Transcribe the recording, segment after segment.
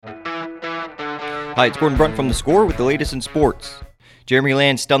Hi, it's Gordon Brunt from The Score with the latest in sports. Jeremy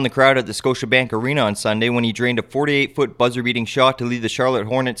Lamb stunned the crowd at the Scotiabank Arena on Sunday when he drained a 48-foot buzzer-beating shot to lead the Charlotte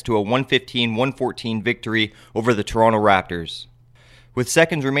Hornets to a 115-114 victory over the Toronto Raptors. With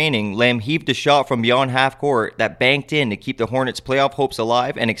seconds remaining, Lamb heaved a shot from beyond half court that banked in to keep the Hornets' playoff hopes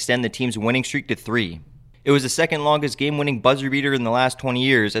alive and extend the team's winning streak to 3. It was the second longest game-winning buzzer beater in the last 20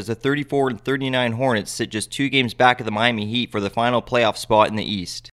 years, as the 34-39 Hornets sit just 2 games back of the Miami Heat for the final playoff spot in the East.